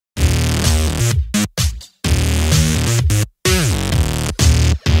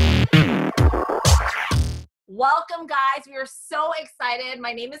Welcome, guys. We are so excited.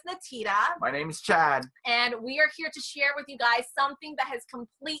 My name is Nattida. My name is Chad. And we are here to share with you guys something that has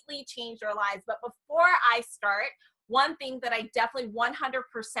completely changed our lives. But before I start, one thing that I definitely 100%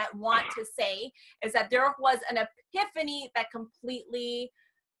 want to say is that there was an epiphany that completely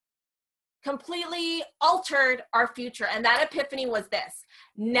altered our future. And that epiphany was this: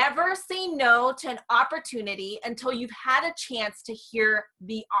 never say no to an opportunity until you've had a chance to hear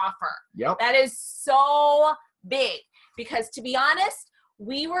the offer. Yep. That is so big, because to be honest,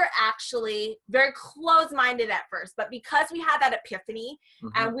 we were actually very close-minded at first, but because we had that epiphany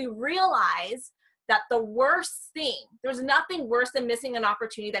and we realized that the worst thing, there's nothing worse than missing an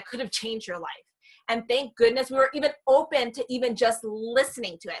opportunity that could have changed your life. And thank goodness we were even open to even just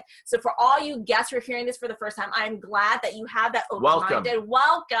listening to it. So for all you guests who are hearing this for the first time, I'm glad that you have that open-minded.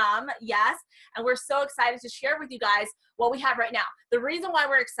 Welcome. Yes. And we're so excited to share with you guys what we have right now. The reason why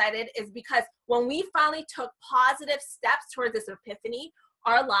we're excited is because when we finally took positive steps towards this epiphany,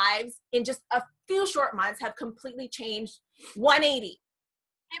 our lives in just a few short months have completely changed 180,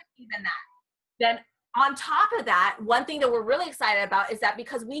 if even that. Then on top of that, one thing that we're really excited about is that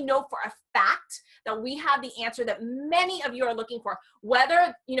because we know for a fact that we have the answer that many of you are looking for,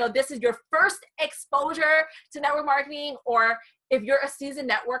 whether this is your first exposure to network marketing, or if you're a seasoned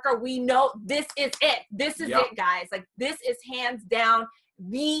networker, we know this is it. This is it, guys. Like, this is hands down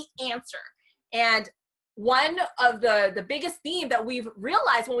the answer. And one of the biggest theme that we've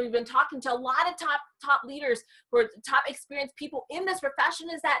realized when we've been talking to a lot of top leaders who are top experienced people in this profession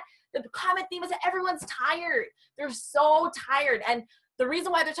is that the common theme is that everyone's tired. They're so tired. And the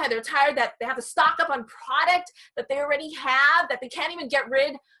reason why they're tired that they have to stock up on product that they already have, that they can't even get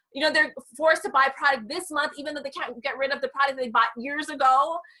rid. They're forced to buy product this month, even though they can't get rid of the product they bought years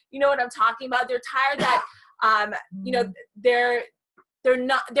ago. You know what I'm talking about? They're tired that,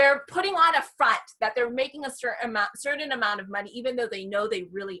 they're putting on a front that they're making a certain amount of money, even though they know they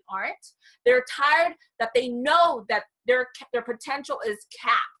really aren't. They're tired that they know that their potential is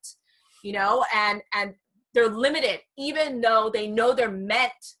capped, and they're limited, even though they know they're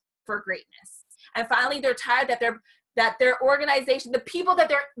meant for greatness. And finally, they're tired that their organization, the people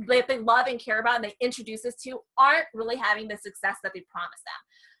that they love and care about and they introduce us to, aren't really having the success that they promised them.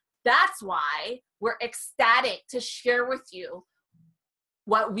 That's why we're ecstatic to share with you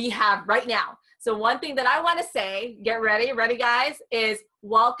what we have right now. So one thing that I want to say, get ready guys, is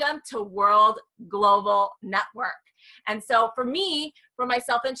welcome to World Global Network. And so for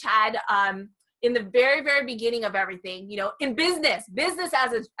myself and Chad, in the very, very beginning of everything, in business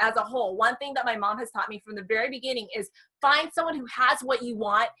as a whole, one thing that my mom has taught me from the very beginning is find someone who has what you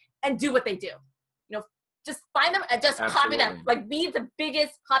want and do what they do. Just find them and just copy them. Like, be the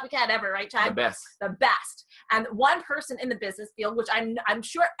biggest copycat ever, right, Chad? The best. And one person in the business field, which I'm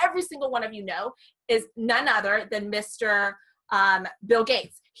sure every single one of you know, is none other than Mr. Bill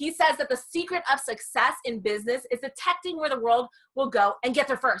Gates. He says that the secret of success in business is detecting where the world will go and get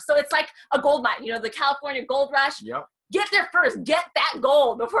there first. So it's like a gold mine, the California gold rush. Yep. Get there first. Get that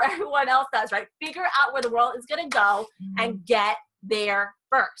gold before everyone else does, right? Figure out where the world is going to go and get there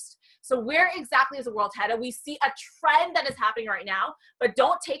first. So where exactly is the world headed? We see a trend that is happening right now, but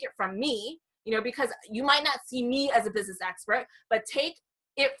don't take it from me, because you might not see me as a business expert, but take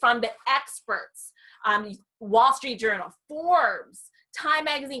it from the experts. Wall Street Journal, Forbes, Time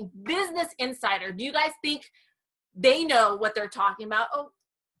Magazine, Business Insider. Do you guys think they know what they're talking about? Oh,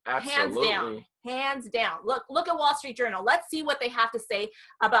 absolutely. Hands down. Look at Wall Street Journal. Let's see what they have to say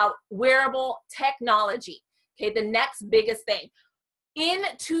about wearable technology. Okay, the next biggest thing. In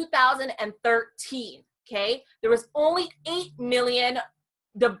 2013, okay, there was only 8 million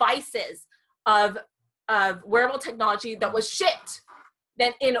devices of wearable technology that was shipped.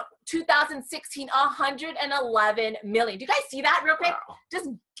 Then in 2016, 111 million. Do you guys see that real quick? Wow.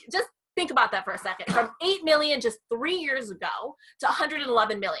 Just think about that for a second. From 8 million just 3 years ago to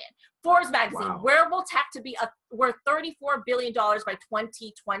 111 million. Forbes magazine, wearable tech to be worth $34 billion by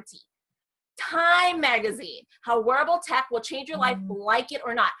 2020. Time magazine, how wearable tech will change your life, like it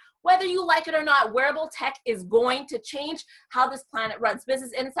or not. Whether you like it or not, wearable tech is going to change how this planet runs.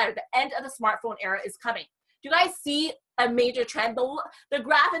 Business Insider, the end of the smartphone era is coming. Do you guys see a major trend? The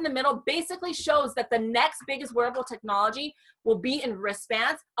graph in the middle basically shows that the next biggest wearable technology will be in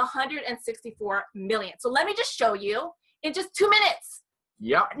wristbands, 164 million. So let me just show you in just 2 minutes.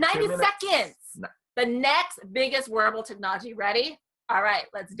 Yep. 90 seconds. The next biggest wearable technology. Ready? All right,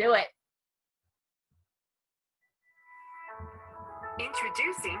 let's do it.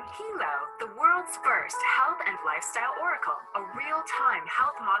 Introducing Hilo, the world's first health and lifestyle oracle, a real-time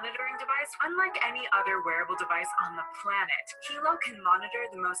health monitoring device unlike any other wearable device on the planet. Hilo can monitor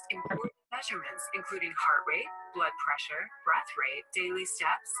the most important Measurements including heart rate, blood pressure, breath rate, daily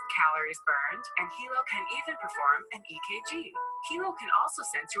steps, calories burned, and Hilo can even perform an EKG. Hilo can also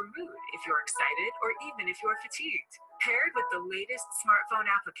sense your mood if you're excited or even if you're fatigued. Paired with the latest smartphone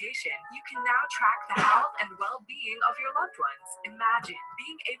application, you can now track the health and well-being of your loved ones. Imagine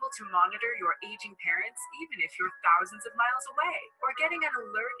being able to monitor your aging parents even if you're thousands of miles away, or getting an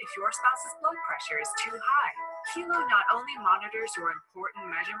alert if your spouse's blood pressure is too high. Hilo not only monitors your important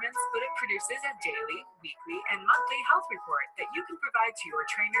measurements, but it produces a daily, weekly, and monthly health report that you can provide to your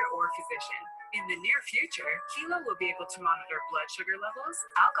trainer or physician. In the near future, Hilo will be able to monitor blood sugar levels,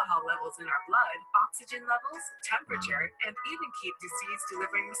 alcohol levels in our blood, oxygen levels, temperature, and even keep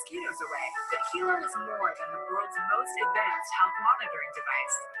disease-delivering mosquitoes away. But Hilo is more than the world's most advanced health monitoring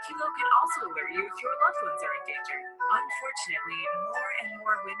device. Hilo can also alert you if your loved ones are in danger. Unfortunately, more and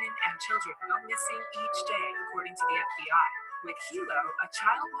more women and children go missing each day, according to the FBI. With Hilo, a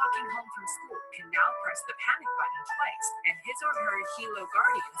child walking home from school can now press the panic button twice, and his or her Hilo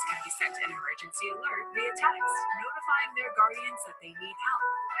guardians can be sent an emergency alert via text, notifying their guardians that they need help.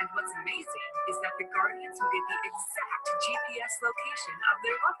 And what's amazing is that the guardians will get the exact GPS location of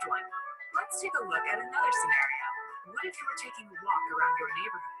their loved one. Let's take a look at another scenario. What if you were taking a walk around your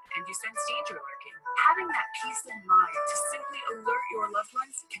neighborhood and you sense danger lurking? Having that peace of mind to simply alert your loved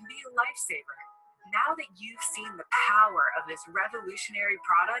ones can be a lifesaver. Now that you've seen the power of this revolutionary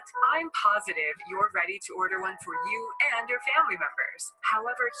product, I'm positive you're ready to order one for you and your family members.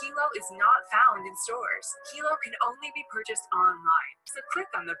 However, Hilo is not found in stores. Hilo can only be purchased online. So click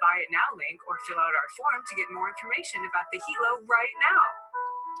on the Buy It Now link or fill out our form to get more information about the Hilo right now.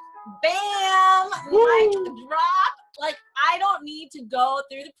 Bam! Mic drop. Like, I don't need to go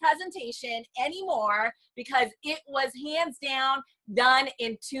through the presentation anymore because it was hands down done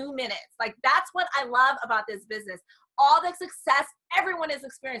in 2 minutes. Like, that's what I love about this business. All the success everyone has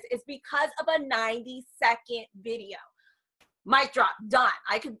experienced is because of a 90-second video. Mic drop, done.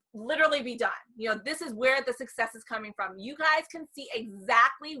 I could literally be done. You know, this is where the success is coming from. You guys can see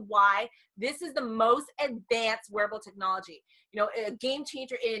exactly why this is the most advanced wearable technology. You know, a game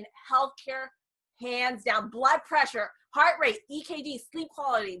changer in healthcare, hands down. Blood pressure, heart rate, EKG, sleep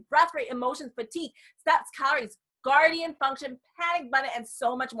quality, breath rate, emotions, fatigue, steps, calories, guardian function, panic button, and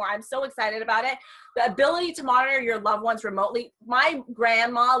so much more. I'm so excited about it. The ability to monitor your loved ones remotely. My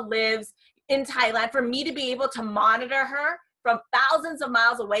grandma lives in Thailand. For me to be able to monitor her from thousands of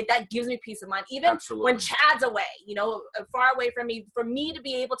miles away, that gives me peace of mind. Even when Chad's away, you know, far away from me, for me to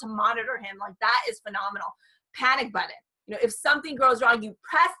be able to monitor him, like, that is phenomenal. Panic button. You know, if something goes wrong, you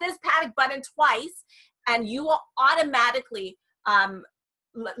press this panic button twice and you will automatically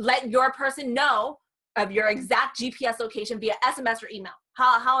let your person know of your exact GPS location via SMS or email.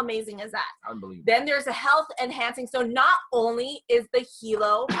 How amazing is that? Unbelievable. Then there's a health enhancing. So not only is the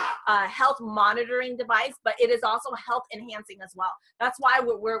Hilo health monitoring device, but it is also health enhancing as well. That's why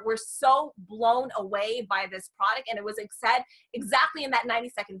we're so blown away by this product. And it was said exactly in that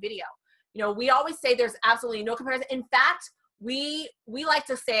 90-second video. You know, we always say there's absolutely no comparison. In fact, we like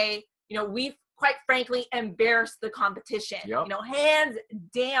to say, you know, we've quite frankly embarrassed the competition. Yep. You know, hands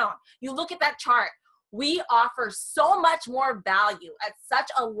down. You look at that chart. We offer so much more value at such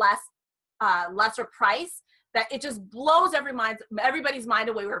a lesser price that it just blows everybody's mind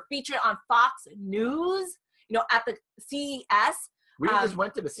away. We're featured on Fox News, you know, at the CES. We just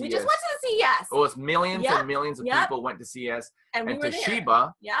went to the CES. We just went to the CES. It was millions and millions of people went to CES. And we were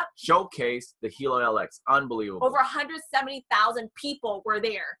Toshiba showcased the Hilo LX. Unbelievable. Over 170,000 people were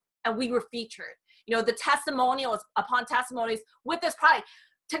there, and we were featured. You know, the testimonials upon testimonies with this product.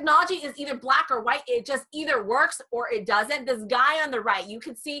 Technology is either black or white. It just either works or it doesn't. This guy on the right, you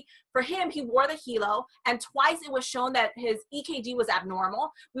can see for him, he wore the Hilo, and twice it was shown that his EKG was abnormal.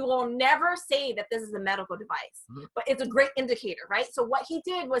 We will never say that this is a medical device, but it's a great indicator, right? So what he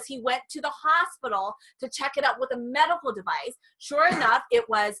did was he went to the hospital to check it out with a medical device. Sure enough, it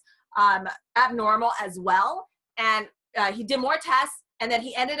was abnormal as well. And he did more tests, and then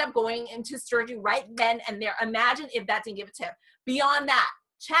he ended up going into surgery right then and there. Imagine if that didn't give it to him. Beyond that,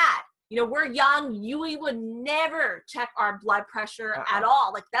 Chad, you know, we're young. We would never check our blood pressure at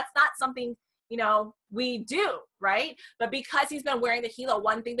all. Like, that's not something, you know, we do, right? But because he's been wearing the Hilo,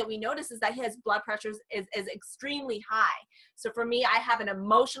 one thing that we notice is that his blood pressure is extremely high. So for me, I have an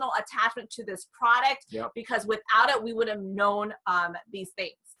emotional attachment to this product because without it, we would have known these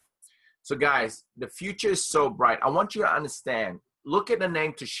things. So guys, the future is so bright. I want you to understand, look at the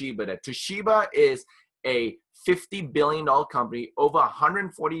name Toshiba. That Toshiba is a $50 billion company, over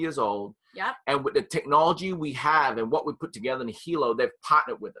 140 years old. Yep. And with the technology we have and what we put together in the Hilo, they've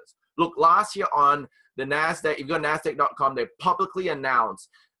partnered with us. Look, last year on the NASDAQ, if you go to NASDAQ.com, they publicly announced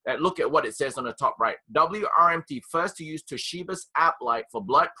Look at what it says on the top right. WRMT, first to use Toshiba's app light for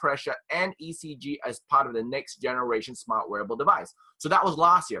blood pressure and ECG as part of the next generation smart wearable device. So that was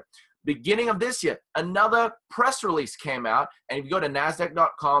last year. Beginning of this year, another press release came out, and if you go to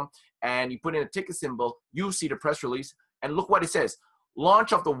nasdaq.com and you put in a ticker symbol, you'll see the press release, and look what it says.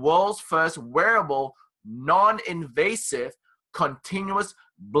 Launch of the world's first wearable, non-invasive, continuous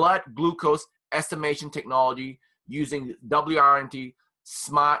blood glucose estimation technology using WRMT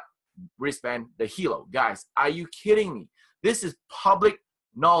smart wristband, the Hilo. Guys, are you kidding me? This is public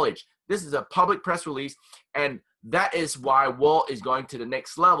knowledge. This is a public press release, and that is why World is going to the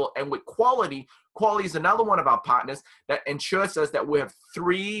next level. And with Quality is another one of our partners that ensures us that we have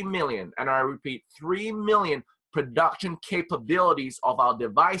 3 million, and I repeat, 3 million production capabilities of our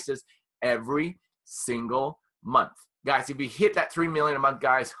devices every single month. Guys, if we hit that 3 million a month,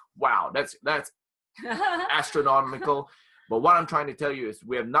 guys, wow, that's astronomical. But what I'm trying to tell you is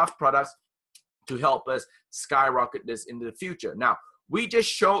we have enough products to help us skyrocket this into the future. Now, we just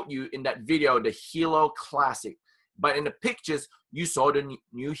showed you in that video the Hilo Classic, but in the pictures, you saw the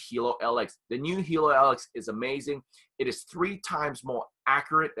new Hilo LX. The new Hilo LX is amazing. It is 3 times more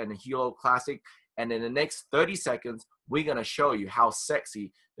accurate than the Hilo Classic. And in the next 30 seconds, we're gonna show you how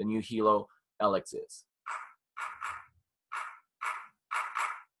sexy the new Hilo LX is.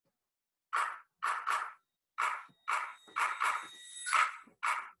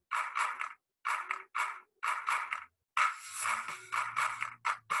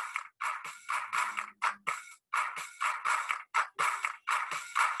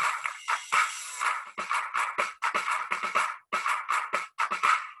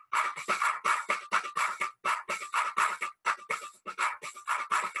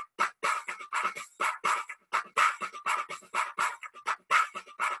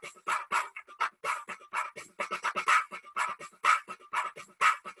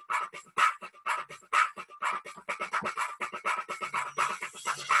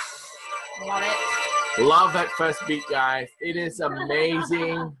 Love it. Love that first beat, guys. It is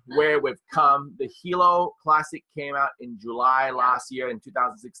amazing where we've come. The Hilo Classic came out in July last year in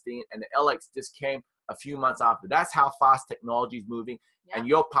 2016, and the LX just came a few months after. That's how fast technology is moving, and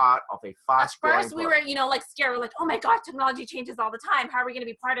you're part of a fast-growing. At first, we were, like scared. We're like, oh my God, technology changes all the time. How are we going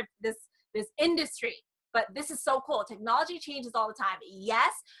to be part of this industry? But this is so cool. Technology changes all the time.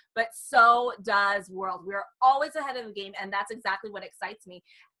 Yes, but so does World. We're always ahead of the game, and that's exactly what excites me.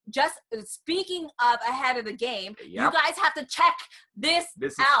 Just speaking of ahead of the game, you guys have to check this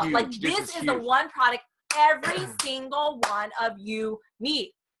out. Huge. Like this is the one product every single one of you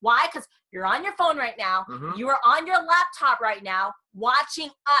need. Why? Because you're on your phone right now. You are on your laptop right now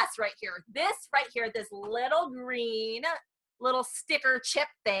watching us right here. This right here, this little green little sticker chip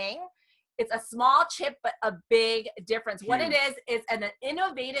thing. It's a small chip, but a big difference. Huge. What it is an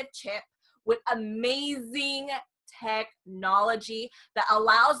innovative chip with amazing technology that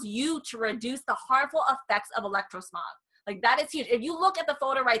allows you to reduce the harmful effects of electrosmog. Like that is huge. If you look at the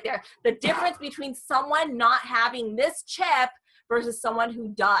photo right there, the difference between someone not having this chip versus someone who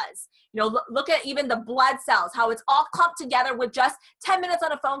does. Look at even the blood cells, how it's all clumped together with just 10 minutes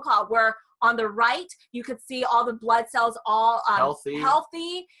on a phone call, where on the right, you could see all the blood cells all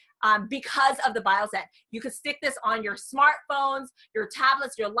healthy. Because of the BioSense. You could stick this on your smartphones, your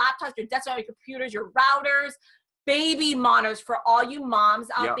tablets, your laptops, your desktop, your computers, your routers, baby monitors for all you moms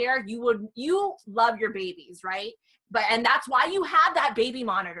out there. You love your babies, right? And that's why you have that baby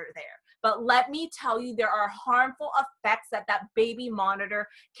monitor there. But let me tell you, there are harmful effects that baby monitor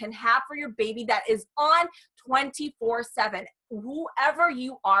can have for your baby that is on 24/7. Whoever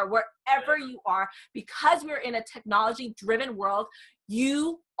you are, wherever you are, because we're in a technology-driven world,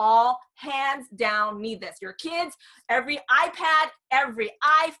 you all hands down need this. Your kids, every iPad, every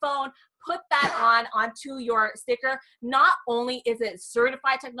iPhone, put that onto your sticker. Not only is it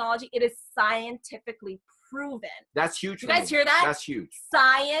certified technology, it is scientifically proven. That's huge. You guys hear that? That's huge.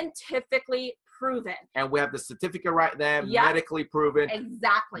 Scientifically proven. And we have the certificate right there, medically proven.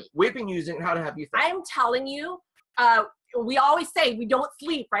 Exactly. We've been using it. How to have you think? I'm telling you, we always say we don't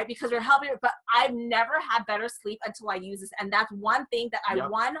sleep, right? Because we're helping, but I've never had better sleep until I use this. And that's one thing that I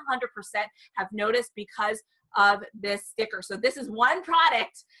 100% have noticed because of this sticker. So this is one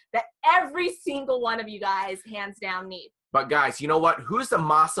product that every single one of you guys hands down need. But guys, you know what? Who's the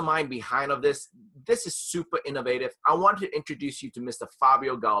mastermind behind of this? This is super innovative. I want to introduce you to Mr.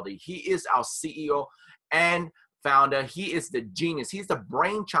 Fabio Galdi. He is our CEO and founder. He is the genius. He's the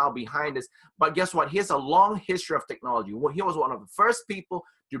brainchild behind this. But guess what? He has a long history of technology. He was one of the first people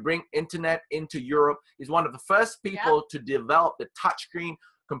to bring internet into Europe. He's one of the first people to develop the touchscreen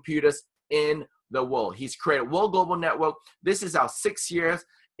computers in the world. He's created World Global Network. This is our 6 years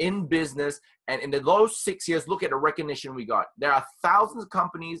in business. And in those 6 years, look at the recognition we got. There are thousands of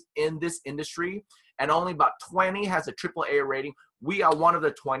companies in this industry, and only about 20 has a AAA rating. We are one of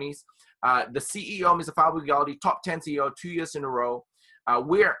the 20s. The CEO, Mr. Fabio Galdi, top 10 CEO, 2 years in a row.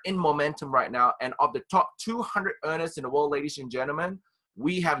 We are in momentum right now. And of the top 200 earners in the world, ladies and gentlemen,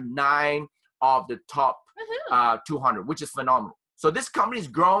 we have 9 of the top 200, which is phenomenal. So this company is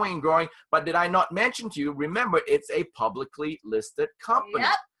growing and growing. But did I not mention to you, remember, it's a publicly listed company.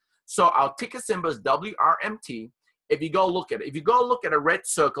 Yep. So our ticker symbol is WRMT. If you go look at it, if you go look at a red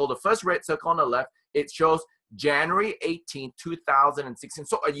circle, the first red circle on the left, it shows January 18, 2016.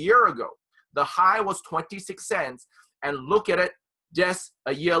 So a year ago, the high was 26 cents. And look at it just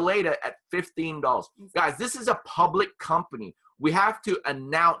a year later at $15. Guys, this is a public company. We have to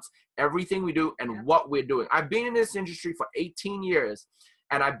announce everything we do and what we're doing. I've been in this industry for 18 years,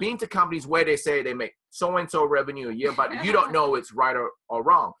 and I've been to companies where they say they make so-and-so revenue a year, but you don't know it's right or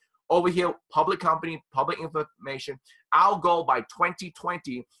wrong. Over here, public company, public information. Our goal by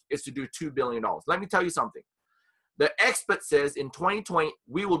 2020 is to do $2 billion. Let me tell you something. The expert says in 2020,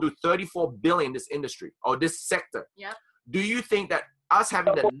 we will do $34 billion in this industry or this sector. Yep. Do you think that us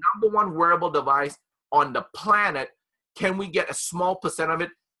having the #1 wearable device on the planet, can we get a small percent of it?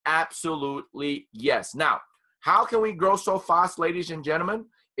 Absolutely yes. Now, how can we grow so fast, ladies and gentlemen?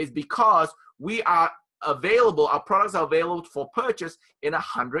 It's because we are available, our products are available for purchase in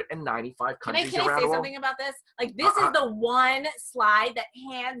 195 countries Can I around say the world. something about this? Like, this is the one slide that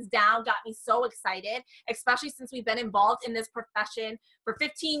hands down got me so excited, especially since we've been involved in this profession for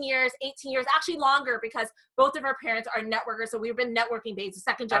 15 years, 18 years, actually longer, because both of our parents are networkers. So we've been networking based,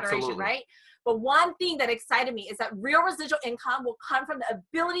 second generation, Absolutely. right? But one thing that excited me is that real residual income will come from the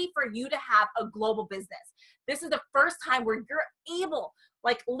ability for you to have a global business. This is the first time where you're able,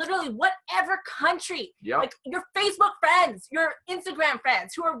 like literally whatever country, like your Facebook friends, your Instagram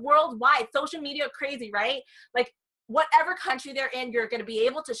friends who are worldwide, social media crazy, right? Like whatever country they're in, you're going to be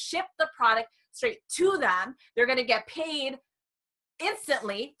able to ship the product straight to them. They're going to get paid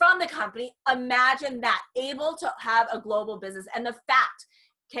instantly from the company. Imagine that, able to have a global business. And the fact,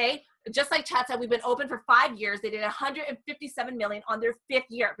 okay, just like Chad said, we've been open for 5 years. They did 157 million on their 5th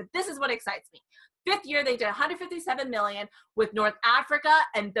year. But this is what excites me. 5th year, they did 157 million with North Africa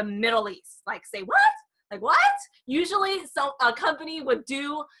and the Middle East. Like, say what? Like what? Usually, so a company would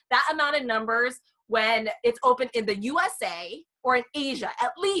do that amount of numbers when it's open in the USA or in Asia,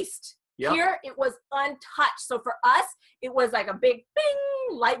 at least. Here, it was untouched. So for us, it was like a big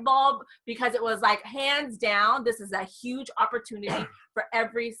bing light bulb, because it was like, hands down, this is a huge opportunity for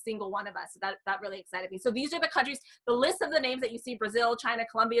every single one of us. So that really excited me. So these are the countries, the list of the names that you see: Brazil, China,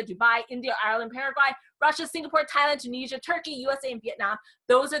 Colombia, Dubai, India, Ireland, Paraguay, Russia, Singapore, Thailand, Tunisia, Turkey, USA, and Vietnam.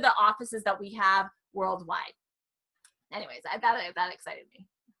 Those are the offices that we have worldwide. Anyways, that excited me.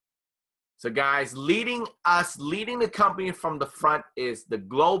 So guys, leading the company from the front is the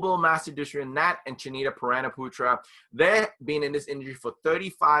global master distributor, Nat and Nattida Paranaputra. They've been in this industry for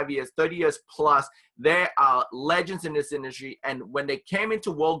 35 years, 30 years plus. They are legends in this industry. And when they came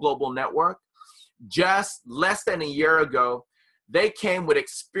into World Global Network, just less than a year ago, they came with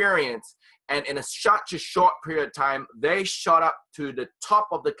experience. And in such a short period of time, they shot up to the top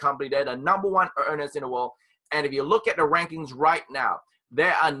of the company. They're the #1 earners in the world. And if you look at the rankings right now, they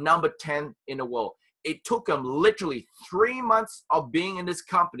are number 10 in the world. It took them literally 3 months of being in this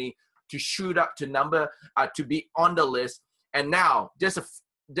company to shoot up to to be on the list. And now, just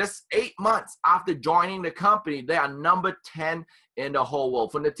 8 months after joining the company, they are number 10 in the whole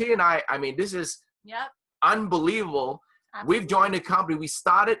world. For Nattida and I mean, this is unbelievable. Absolutely. We've joined the company. We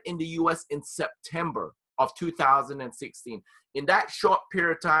started in the US in September of 2016. In that short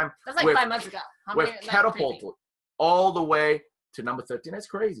period of time, that's like 5 months ago. We've catapulted all the way to number 13. That's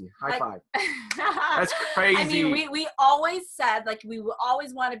crazy. High five. That's crazy. I mean, we always said, like, we will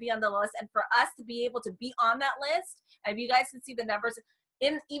always want to be on the list. And for us to be able to be on that list, and you guys can see the numbers,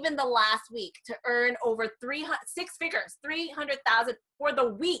 in even the last week, to earn over 6 figures, 300,000 for the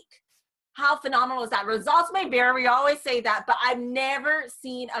week. How phenomenal is that? Results may vary. We always say that, but I've never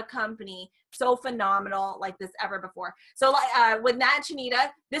seen a company so phenomenal like this ever before. So with Nat and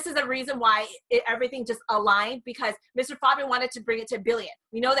Nattida, this is a reason why everything just aligned, because Mr. Fabio wanted to bring it to $1 billion.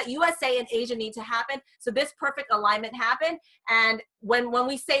 We know that USA and Asia need to happen. So this perfect alignment happened. And when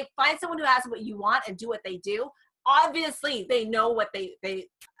we say find someone who has what you want and do what they do, obviously they know what they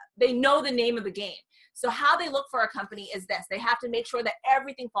know the name of the game. So how they look for a company is this: they have to make sure that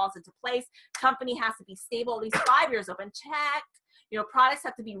everything falls into place. Company has to be stable, at least 5 years open, check. You know, products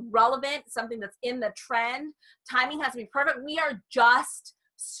have to be relevant, something that's in the trend. Timing has to be perfect. We are just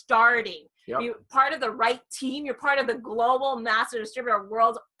starting. Yep. You're part of the right team. You're part of the global master distributor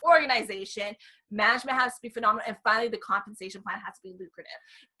world organization. Management has to be phenomenal. And finally, the compensation plan has to be lucrative.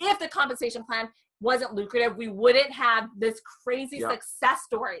 If the compensation plan wasn't lucrative, we wouldn't have this crazy success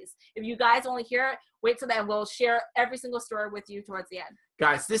stories. If you guys only hear it, wait till then. We'll share every single story with you towards the end.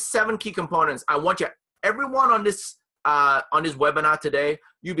 Guys, this 7 key components, I want you, everyone on this webinar today,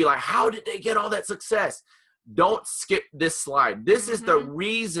 you'd be like, how did they get all that success? Don't skip this slide. This is the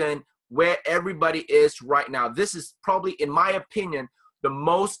reason where everybody is right now. This is probably, in my opinion, the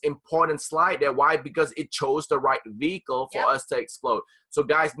most important slide there. Why? Because it chose the right vehicle for us to explode. So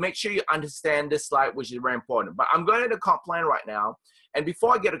guys, make sure you understand this slide, which is very important. But I'm going to the comp plan right now. And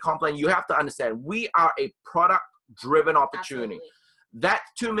before I get a comp plan, you have to understand, we are a product-driven opportunity. Absolutely. That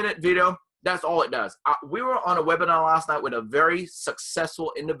 2-minute video, that's all it does. We were on a webinar last night with a very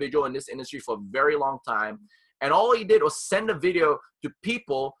successful individual in this industry for a very long time. And all he did was send a video to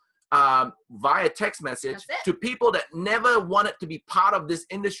people via text message to people that never wanted to be part of this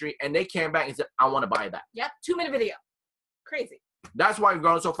industry. And they came back and said, I want to buy that. Yep, 2-minute video. Crazy. That's why we've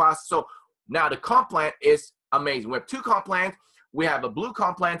grown so fast. So now the comp plan is amazing. We have 2 comp plans. We have a blue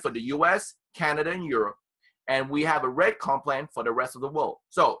comp plan for the US, Canada, and Europe. And we have a red comp plan for the rest of the world.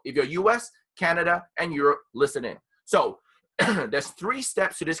 So if you're US, Canada, and Europe, listen in. So there's 3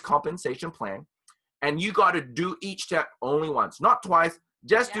 steps to this compensation plan. And you got to do each step only once, not twice.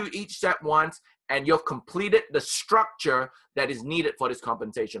 Just do each step once, and you've completed the structure that is needed for this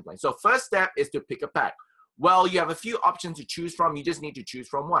compensation plan. So first step is to pick a pack. Well, you have a few options to choose from. You just need to choose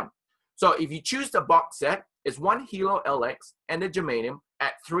from one. So if you choose the box set, it's 1 Hilo LX and the germanium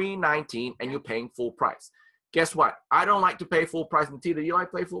at $319, and you're paying full price. Guess what? I don't like to pay full price. Nattida, do you like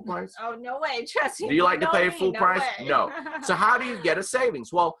to pay full price? Oh, no way. Trust me. Do you like to pay full price? No. So how do you get a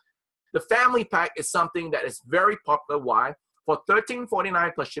savings? Well, the family pack is something that is very popular. Why? For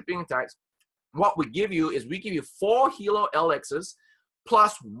 $13.49 plus shipping and tax, what we give you is we give you 4 Hilo LXs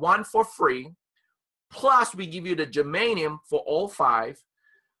plus 1 for free. Plus we give you the germanium for all 5.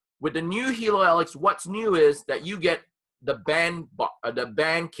 With the new Hilo LX, what's new is that you get the band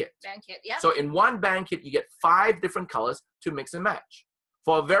kit. Band kit, yeah. So in one band kit, you get 5 different colors to mix and match.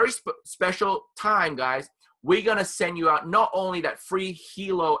 For a very special time, guys, we're going to send you out not only that free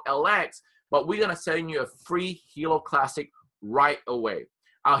Hilo LX, but we're going to send you a free Hilo Classic right away.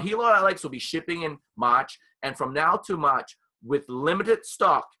 Our Hilo LX will be shipping in March, and from now to March, with limited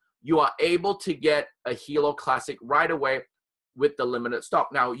stock, you are able to get a Hilo Classic right away with the limited stock.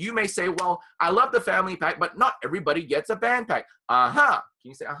 Now, you may say, well, I love the family pack, but not everybody gets a band pack. Can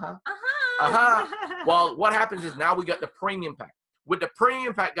you say Well, what happens is now we got the premium pack. With the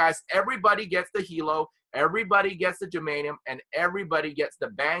premium pack, guys, everybody gets the Hilo, everybody gets the germanium, and everybody gets the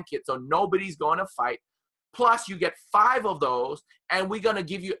band kit, so nobody's going to fight. Plus, you get 5 of those, and we're going to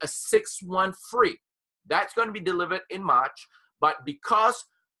give you a 6th one free. That's going to be delivered in March, but because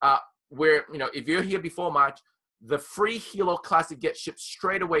if you're here before March, the free Hilo Classic gets shipped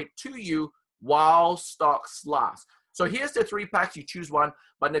straight away to you while stocks last. So here's the 3 packs. You choose one.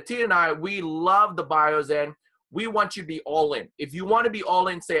 But Nattida and I, we love the BioZen. We want you to be all in. If you want to be all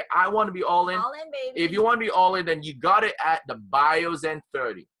in, say, I want to be all in. All in, baby. If you want to be all in, then you got it at the BioZen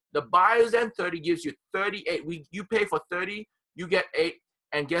 30. The BioZen 30 gives you 38. You pay for 30, you get 8.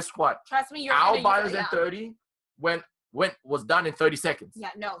 And guess what? Trust me, our BioZen 30 was done in 30 seconds. Yeah,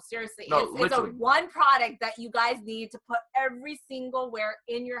 no, seriously. No, it's a one product that you guys need to put every single where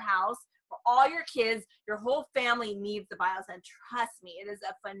in your house for all your kids. Your whole family needs the BioZen. Trust me, it is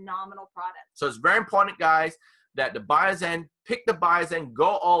a phenomenal product. So it's very important, guys, that the BioZen, pick the BioZen,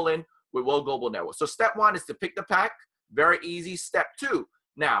 go all in with World Global Network. So step 1 is to pick the pack. Very easy. Step 2.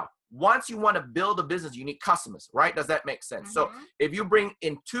 Now, once you want to build a business, you need customers, right? Does that make sense? So if you bring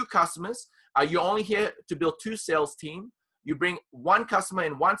in 2 customers, you're only here to build 2 sales team. You bring 1 customer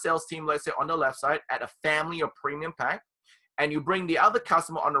and 1 sales team, let's say on the left side at a family or premium pack, and you bring the other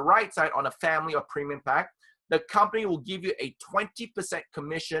customer on the right side on a family or premium pack. The company will give you a 20%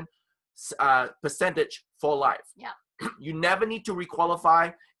 commission percentage for life. Yeah. You never need to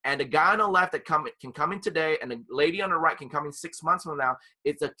requalify. And the guy on the left that can come in today, and the lady on the right can come in 6 months from now.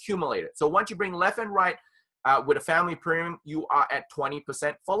 It's accumulated. So once you bring left and right with a family premium, you are at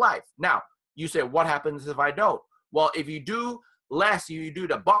 20% for life. Now, you say, what happens if I don't? Well, if you do less, you do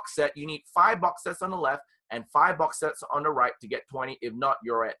the box set, you need 5 box sets on the left and 5 box sets on the right to get 20. If not,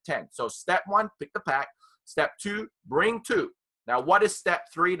 you're at 10. So step 1, pick the pack. Step 2, bring 2. Now, what is step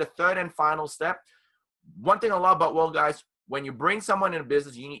 3, the third and final step? One thing I love about World, guys, when you bring someone in a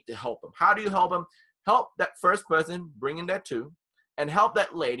business, you need to help them. How do you help them? Help that first person bring in their 2, and help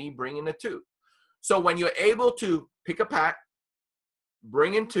that lady bring in the 2. So when you're able to pick a pack,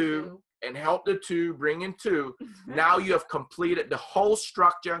 bring in 2, and help the 2 bring in 2. Now you have completed the whole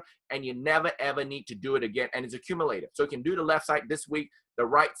structure, and you never ever need to do it again, and it's accumulated. So you can do the left side this week, the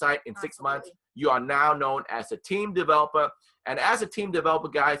right side in 6 months. You are now known as a team developer, and as a team developer,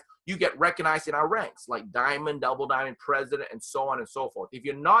 guys, you get recognized in our ranks like diamond, double diamond, president, and so on and so forth. If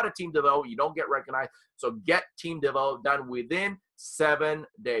you're not a team developer, you don't get recognized. So get team development done within 7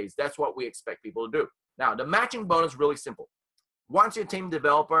 days. That's what we expect people to do. Now, the matching bonus is really simple. Once you're a team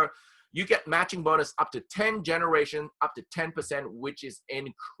developer, you get matching bonus up to 10 generations, up to 10%, which is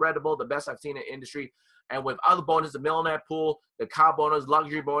incredible, the best I've seen in the industry. And with other bonuses, the millionaire pool, the car bonus,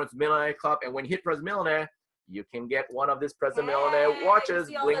 luxury bonus, millionaire club, and when you hit President Millionaire, you can get one of this President Millionaire watches,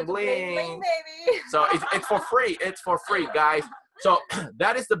 bling, bling. Baby. So it's for free. It's for free, guys. So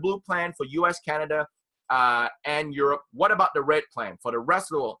that is the blue plan for US, Canada, and Europe. What about the red plan for the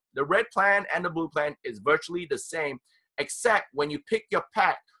rest of the world? The red plan and the blue plan is virtually the same, except when you pick your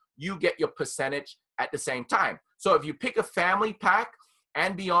pack, you get your percentage at the same time. So if you pick a family pack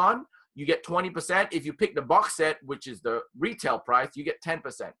and beyond, you get 20%. If you pick the box set, which is the retail price, you get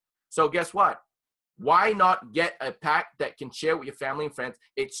 10%. So guess what? Why not get a pack that can share with your family and friends?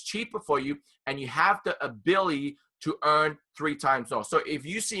 It's cheaper for you, and you have the ability to earn 3 times more. So if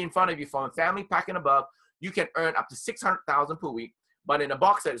you see in front of you from a family pack and above, you can earn up to $600,000 per week, but in a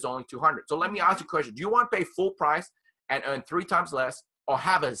box set, it's only $200,000. So let me ask you a question. Do you want to pay full price and earn 3 times less, or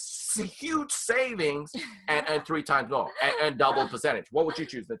have a huge savings and earn 3 times more and earn double percentage? What would you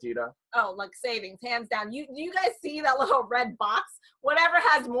choose, Nattida? Oh, like savings, hands down. You guys see that little red box? Whatever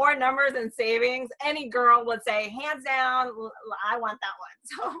has more numbers and savings, any girl would say, hands down, I want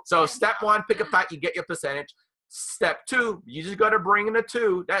that one. So step 1, pick a pack, you get your percentage. Step 2, you just got to bring in the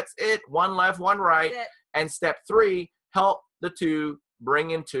 2. That's it. 1 left, 1 right. And step 3, help the 2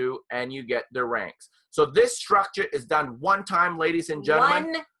 bring in 2, and you get the ranks. So this structure is done one time, ladies and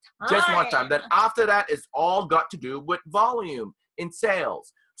gentlemen. Just one time. Then after that, it's all got to do with volume in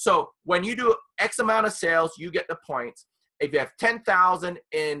sales. So when you do X amount of sales, you get the points. If you have 10,000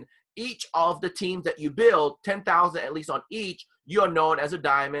 in each of the teams that you build, 10,000 at least on each, you're known as a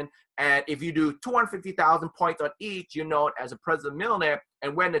diamond. And if you do 250,000 points on each, you're known as a President Millionaire.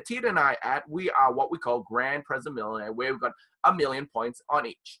 And when Nattida and I at, we are what we call Grand President Millionaire, where we've got 1,000,000 points on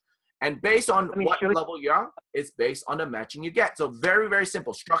each. And based on what level you are, it's based on the matching you get. So very, very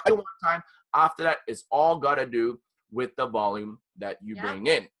simple. Structure one time. After that, it's all got to do with the volume that you bring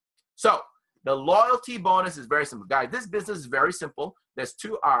in. So the loyalty bonus is very simple. Guys, this business is very simple. There's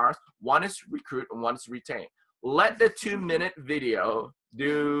 2 R's. One is recruit and one is retain. Let the 2-minute video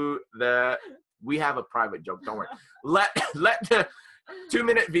do the, we have a private joke, don't worry. Let the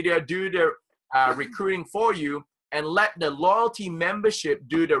 2-minute video do the recruiting for you, and let the loyalty membership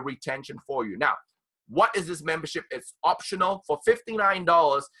do the retention for you. Now, what is this membership? It's optional. For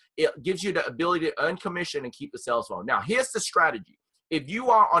 $59, it gives you the ability to earn commission and keep the sales phone. Now, here's the strategy. If you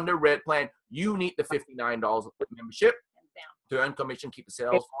are on the red plan, you need the $59 membership to earn commission, keep the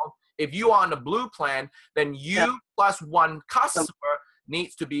sales phone. If you are on the blue plan, then you plus 1 customer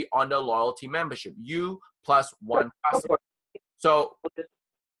needs to be on the loyalty membership. You plus 1 customer. So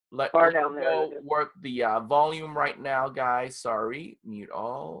let's go work the volume right now, guys. Sorry, mute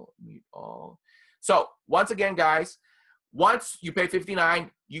all, mute all. So once again, guys, once you pay $59,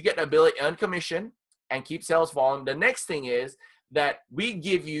 you get the ability to earn commission and keep sales volume. The next thing is that we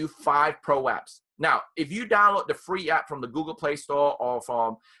give you 5 pro apps. Now, if you download the free app from the Google Play Store or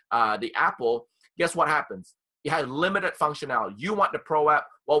from the Apple, guess what happens? It has limited functionality. You want the pro app?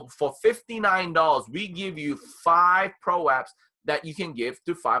 Well, for $59, we give you 5 pro apps that you can give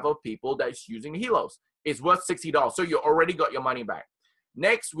to 5 other people that's using the Helos. It's worth $60, so you already got your money back.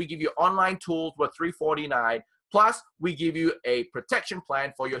 Next, we give you online tools worth $349. Plus, we give you a protection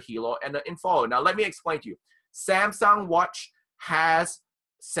plan for your Helo and the info. Now, let me explain to you. Samsung Watch has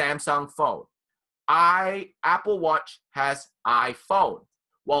Samsung phone. Apple Watch has iPhone.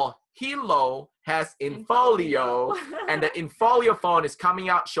 Well, Helo has Infolio, and the Infolio phone is coming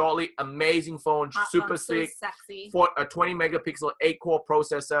out shortly. Amazing phone, super sleek, sexy. For a 20 megapixel 8-core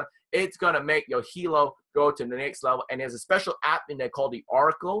processor. It's gonna make your Helo go to the next level. And there's a special app in there called the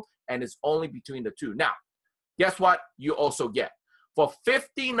Oracle, and it's only between the 2. Now, guess what? You also get for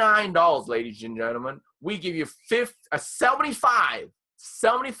 $59, ladies and gentlemen. We give you 75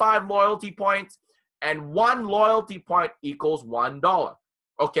 loyalty points, and 1 loyalty point equals $1.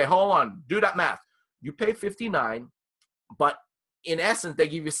 Okay, hold on. Do that math. You pay $59, but in essence, they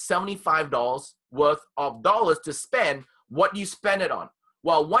give you $75 worth of dollars to spend. What do you spend it on?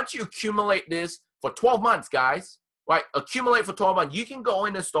 Well, once you accumulate this for 12 months, guys, right? Accumulate for 12 months. You can go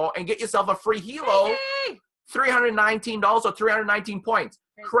in the store and get yourself a free Helo $319 or 319 points.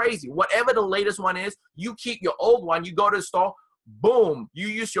 Crazy. Whatever the latest one is, you keep your old one, you go to the store, boom, you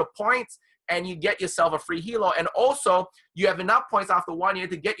use your points and you get yourself a free helo. And also, you have enough points after 1 year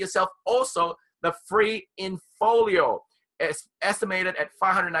to get yourself also the free Infolio. It's estimated at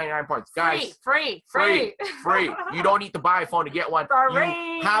 599 points. Guys, free. You don't need to buy a phone to get one.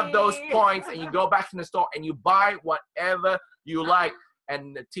 You have those points and you go back to the store and you buy whatever you like.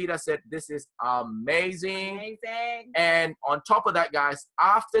 And Nattida said, this is amazing. And on top of that, guys,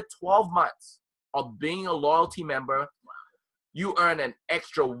 after 12 months of being a loyalty member, you earn an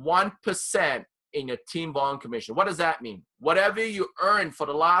extra 1% in your team volume commission. What does that mean? Whatever you earn for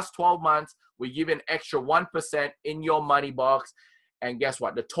the last 12 months, we give you an extra 1% in your money box. And guess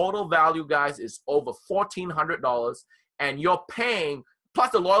what? The total value, guys, is over $1,400. And you're paying,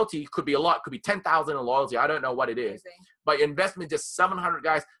 plus the loyalty could be a lot, could be $10,000 in loyalty. I don't know what it is. But your investment is just $700,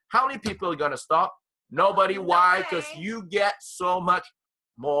 guys. How many people are going to stop? Nobody. Why? Because you get so much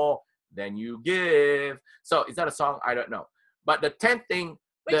more than you give. So is that a song? I don't know. But the 10th thing.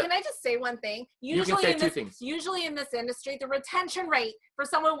 Wait, can I just say one thing? You can say two things. Usually in this industry, the retention rate for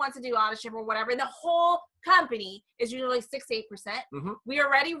someone who wants to do auto-ship or whatever in the whole company is usually 6 to 8%. We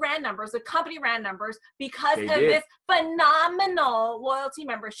already ran numbers. The company ran numbers because of this phenomenal loyalty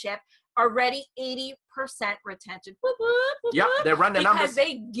membership. Already 80% retention. Whoop, whoop, whoop, yep, they run the numbers. Because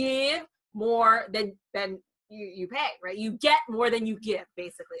they give more than you pay, right? You get more than you give,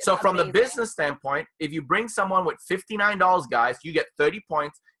 basically. So from the business standpoint, if you bring someone with $59, guys, you get 30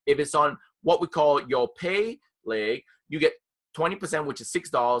 points. If it's on what we call your pay leg, you get 20%, which is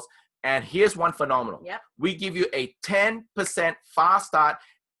 $6. And here's one phenomenal. Yep. We give you a 10% fast start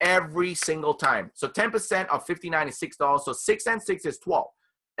every single time. So 10% of 59 is $6. So 6 and 6 is 12.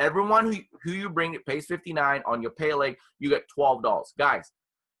 Everyone who you bring it pays $59 on your pay leg, you get $12. Guys,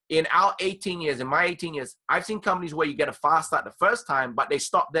 in our 18 years, in my 18 years, I've seen companies where you get a fast start the first time, but they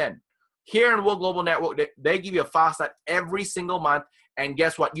stop then. Here in World Global Network, they give you a fast start every single month. And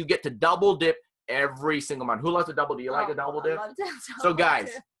guess what? You get to double dip every single month. Who loves to double dip? You like a double dip? So guys,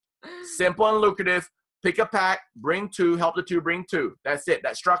 simple and lucrative. Pick a pack, bring 2, help the 2, bring 2. That's it.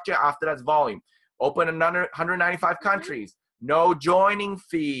 That structure, after that's volume. Open another 195 countries. No joining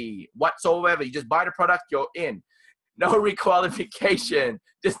fee whatsoever. You just buy the product, you're in. No requalification.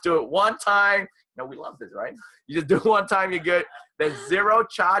 Just do it one time. No, we love this, right? You just do it one time, you're good. There's 0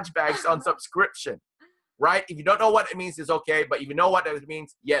 chargebacks on subscription, right? If you don't know what it means, it's okay. But if you know what it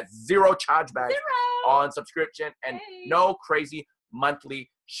means, yes, 0 chargebacks on subscription and no crazy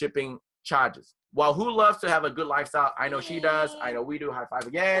monthly shipping charges. Well, who loves to have a good lifestyle? I know she does. I know we do. High five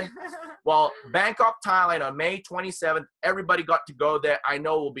again. Well, Bangkok, Thailand on May 27th, everybody got to go there. I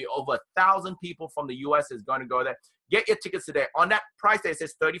know will be over 1,000 people from the U.S. is going to go there. Get your tickets today. On that price tag, it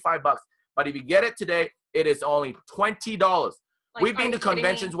says $35. But if you get it today, it is only $20. Like, we've been to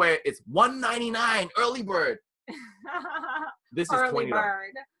conventions where it's $199 early bird. This is $20.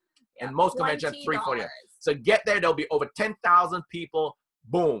 Bird. Yeah, and most conventions $349. So get there. There'll be over 10,000 people.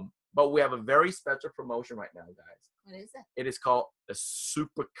 Boom. But we have a very special promotion right now, guys. What is it? It is called the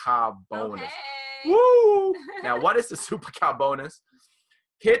Supercar Bonus. Okay. Woo! Now, what is the Supercar Bonus?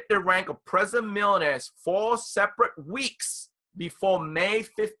 Hit the rank of President Millionaires 4 separate weeks before May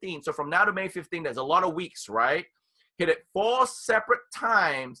 15th. So from now to May 15th, there's a lot of weeks, right? Hit it 4 separate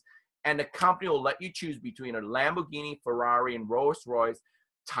times, and the company will let you choose between a Lamborghini, Ferrari, and Rolls-Royce,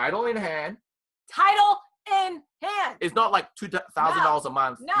 title in hand. Title in hand. It's not like $2,000 a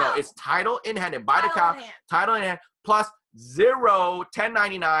month. No, it's title in hand. They buy the car, title in hand, plus 0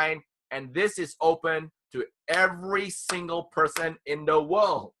 1099, and this is open to every single person in the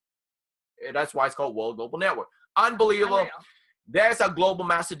world. That's why it's called World Global Network. Unbelievable. There's a global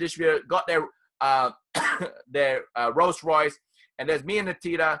master distributor, got their Rolls Royce, and there's me and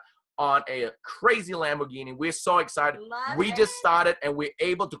Nattida on a crazy Lamborghini. We're so excited. We just started, and we're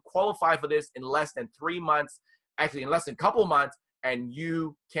able to qualify for this in less than 3 months, actually in less than a couple months, and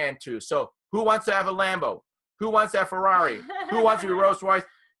you can too. So who wants to have a Lambo? Who wants to have Ferrari? Who wants to be Rolls Royce?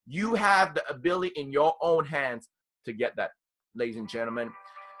 You have the ability in your own hands to get that, ladies and gentlemen.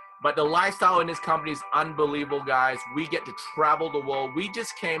 But the lifestyle in this company is unbelievable, guys. We get to travel the world. We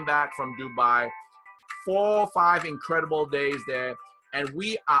just came back from Dubai, 4 or 5 incredible days there. And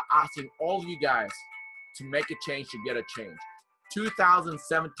we are asking all of you guys to make a change, to get a change.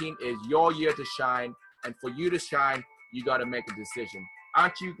 2017 is your year to shine. And for you to shine, you got to make a decision.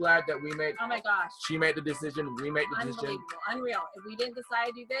 Aren't you glad that we made? Oh my gosh. She made the decision. We made the decision. Unreal. If we didn't decide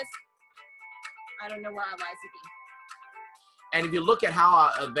to do this, I don't know where our lives would be. And if you look at how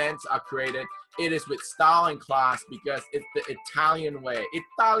our events are created, it is with style and class because it's the Italian way.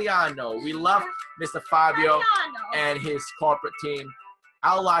 Italiano. We love Mr. Fabio and his corporate team.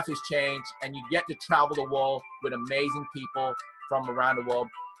 Our life has changed, and you get to travel the world with amazing people from around the world.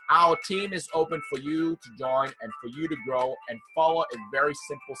 Our team is open for you to join and for you to grow and follow a very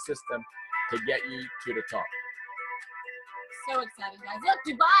simple system to get you to the top. So excited, guys. Look,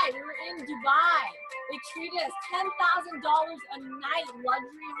 Dubai. We were in Dubai. They treated us $10,000 a night,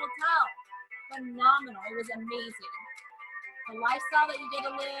 luxury hotel. Phenomenal. It was amazing. The lifestyle that you get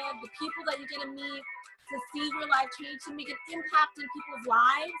to live, the people that you get to meet, to see your life change, to make an impact in people's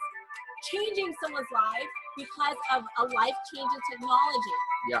lives, changing someone's life because of a life-changing technology.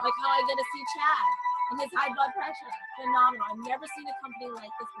 Yeah. Like how I get to see Chad and his high blood pressure. Phenomenal. I've never seen a company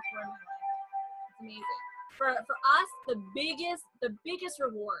like this before in my life. It's amazing. For us, the biggest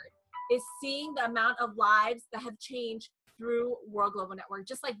reward is seeing the amount of lives that have changed through World Global Network,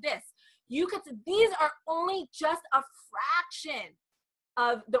 just like this. You could, these are only just a fraction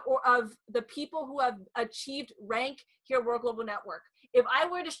of the people who have achieved rank here at World Global Network. If I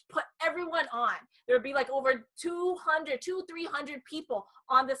were to put everyone on, there would be like over 200, 300 people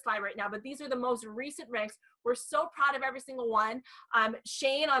on this slide right now, but these are the most recent ranks. We're so proud of every single one.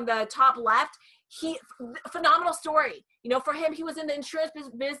 Shane on the top left, phenomenal story. You know, for him, he was in the insurance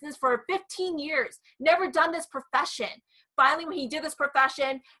business for 15 years, never done this profession. Finally, when he did this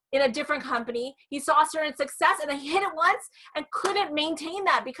profession in a different company, he saw certain success and then he hit it once and couldn't maintain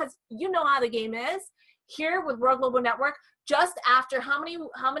that because you know how the game is. Here with World Global Network, just after how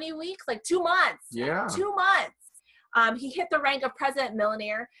many weeks? Like 2 months. Yeah. 2 months. He hit the rank of President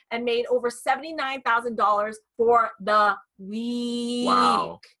Millionaire and made over $79,000 for the week.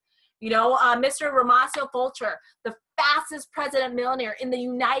 Wow. You know, Mr. Ramacio Fulcher, the fastest President Millionaire in the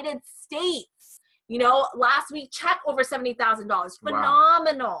United States. You know, last week, check over $70,000.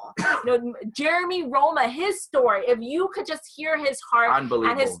 Phenomenal. Wow. You know, Jeremy Roma, his story, if you could just hear his heart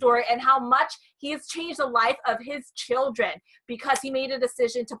and his story and how much he has changed the life of his children because he made a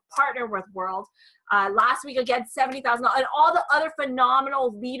decision to partner with World. Last week, again, $70,000. And all the other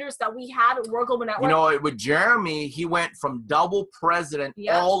phenomenal leaders that we had at World Global Network. You know, with Jeremy, he went from double president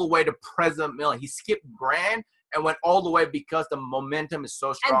all the way to President Miller. He skipped grand and went all the way because the momentum is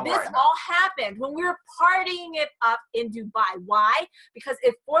so strong. And this all happened when we were partying it up in Dubai. Why? Because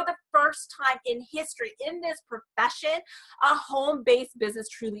if for the first time in history, in this profession, a home-based business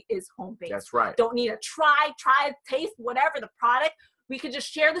truly is home-based. That's right. Don't need to try, taste, whatever the product. We could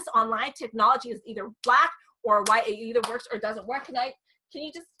just share this online. Technology is either black or white. It either works or doesn't work. Can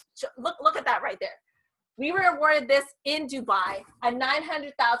you just look at that right there? We were awarded this in Dubai, a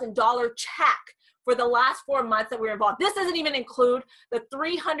 $900,000 check for the last 4 months that we were involved. This doesn't even include the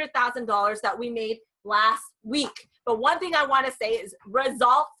 $300,000 that we made last week. But one thing I want to say is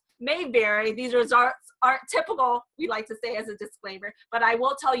results may vary. These results aren't typical, we like to say as a disclaimer, but I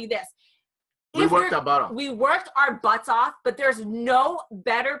will tell you this. We worked our butt off. We worked our butts off, but there's no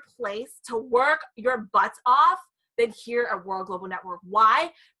better place to work your butts off than here at World Global Network.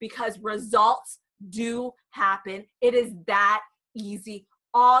 Why? Because results do happen. It is that easy.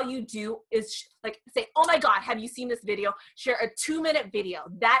 All you do is like say, oh my God, have you seen this video? Share a 2-minute video.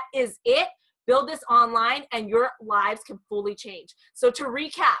 That is it. Build this online and your lives can fully change. So to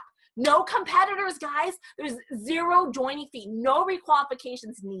recap, no competitors, guys. There's zero joining fee, no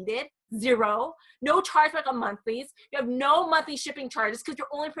requalifications needed, zero. No chargeback on monthlies. You have no monthly shipping charges because you're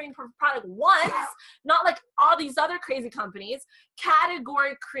only paying for product once, not like all these other crazy companies.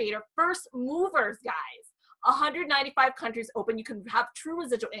 Category creator, first movers, guys. 195 countries open. You can have true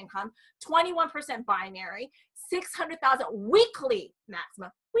residual income, 21% binary, 600,000 weekly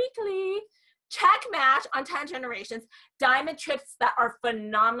maximum, weekly. Check match on 10 generations, diamond trips that are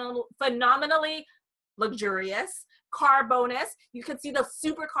phenomenally luxurious, car bonus. You can see the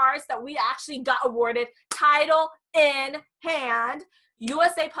supercars that we actually got awarded, title in hand,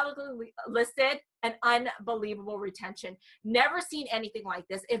 USA publicly listed, and unbelievable retention. Never seen anything like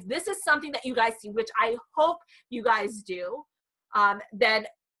this. If this is something that you guys see, which I hope you guys do, then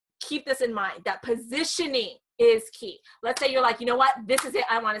keep this in mind, that positioning is key. Let's say you're like, you know what, this is it,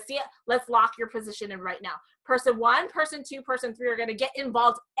 I want to see it. Let's lock your position in right now. Person 1, person 2, person 3 are going to get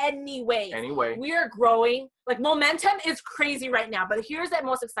involved anyway. We are growing. Like momentum is crazy right now, but here's the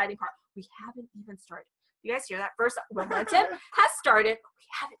most exciting part. We haven't even started. You guys hear that? First, momentum has started. We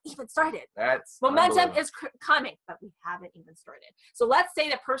haven't even started. That's momentum is coming, but we haven't even started. So let's say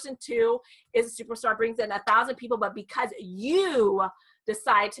that person 2 is a superstar, brings in 1,000 people, but because you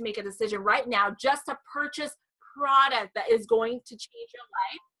decide to make a decision right now just to purchase product that is going to change your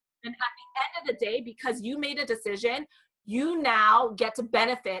life, and at the end of the day, because you made a decision, you now get to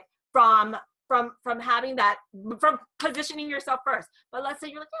benefit from from having that, from positioning yourself first. But let's say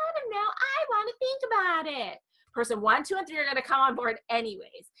you're like, I don't know, I want to think about it. Person 1, 2, and 3 are going to come on board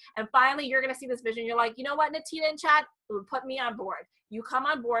anyways. And finally, you're going to see this vision. You're like, you know what, Nattida and Chad, put me on board. You come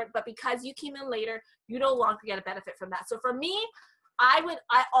on board, but because you came in later, you no longer get a benefit from that. So for me, I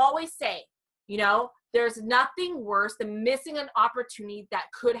always say, you know, there's nothing worse than missing an opportunity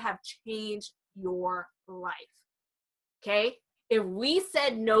that could have changed your life. Okay? If we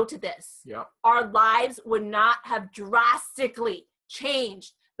said no to this, our lives would not have drastically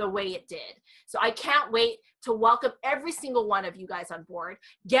changed the way it did. So I can't wait to welcome every single one of you guys on board.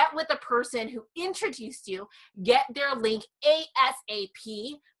 Get with the person who introduced you, get their link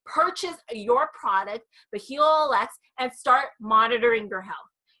ASAP, purchase your product, the HeloLX, and start monitoring your health.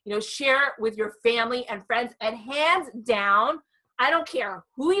 You know, share it with your family and friends, and hands down, I don't care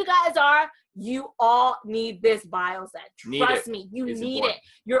who you guys are, you all need this Biozen. Trust me, you need it.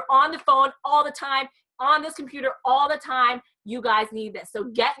 You're on the phone all the time, on this computer all the time. You guys need this. So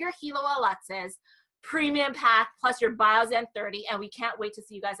get your HeloLXs, premium pack, plus your Biozen 30, and we can't wait to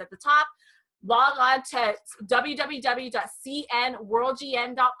see you guys at the top. Log on to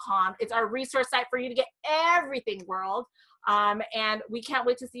www.cnworldgn.com. It's our resource site for you to get everything world. And we can't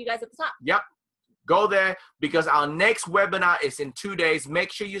wait to see you guys at the top. Yep. Go there because our next webinar is in 2 days.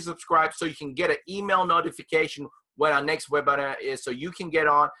 Make sure you subscribe so you can get an email notification when our next webinar is, so you can get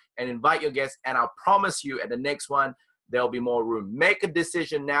on and invite your guests. And I'll promise you at the next one, there'll be more room. Make a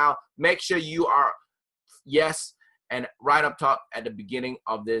decision now. Make sure you are yes and right up top at the beginning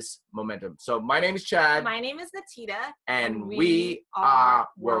of this momentum. So my name is Chad. My name is Nattida. And we are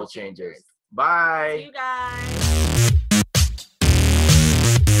World Changers. Bye. See you guys.